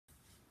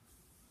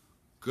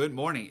Good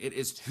morning. It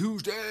is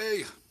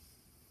Tuesday,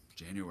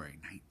 January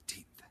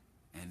 19th,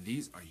 and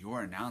these are your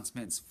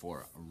announcements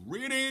for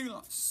Reading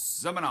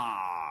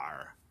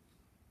Seminar.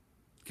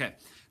 Okay,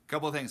 a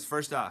couple of things.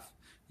 First off,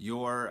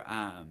 your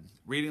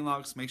reading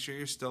logs, make sure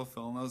you're still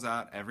filling those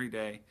out every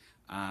day.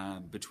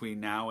 Between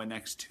now and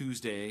next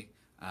Tuesday,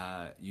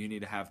 you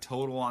need to have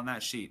total on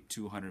that sheet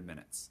 200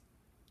 minutes.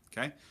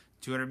 Okay,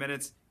 200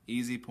 minutes,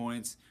 easy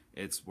points.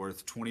 It's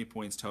worth 20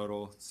 points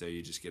total, so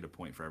you just get a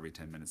point for every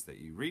 10 minutes that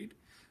you read.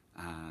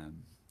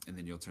 And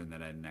then you'll turn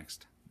that in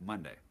next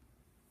Monday.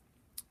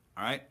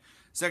 All right.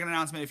 Second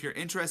announcement, if you're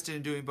interested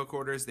in doing book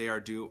orders, they are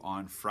due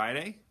on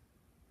Friday.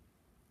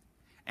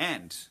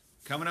 And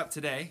coming up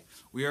today,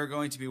 we are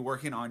going to be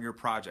working on your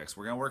projects.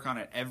 We're going to work on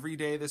it every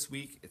day this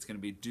week. It's going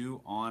to be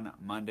due on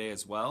Monday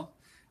as well.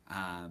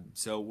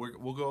 So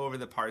we'll go over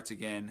the parts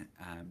again,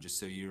 just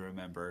so you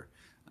remember,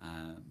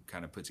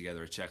 kind of put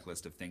together a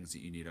checklist of things that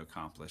you need to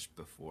accomplish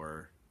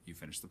before you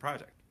finish the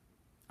project.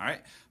 All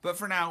right, but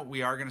for now,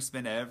 we are going to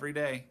spend every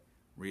day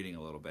reading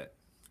a little bit,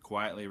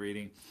 quietly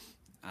reading.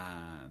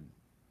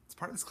 It's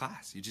part of this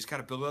class. You just got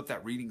to build up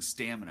that reading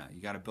stamina.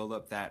 You got to build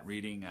up that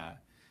reading.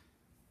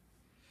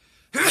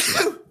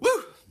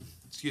 Woo!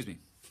 Excuse me.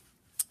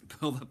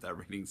 Build up that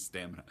reading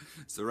stamina.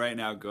 So right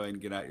now, go ahead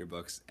and get out your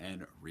books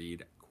and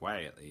read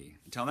quietly.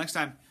 Until next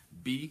time,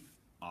 be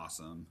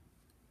awesome.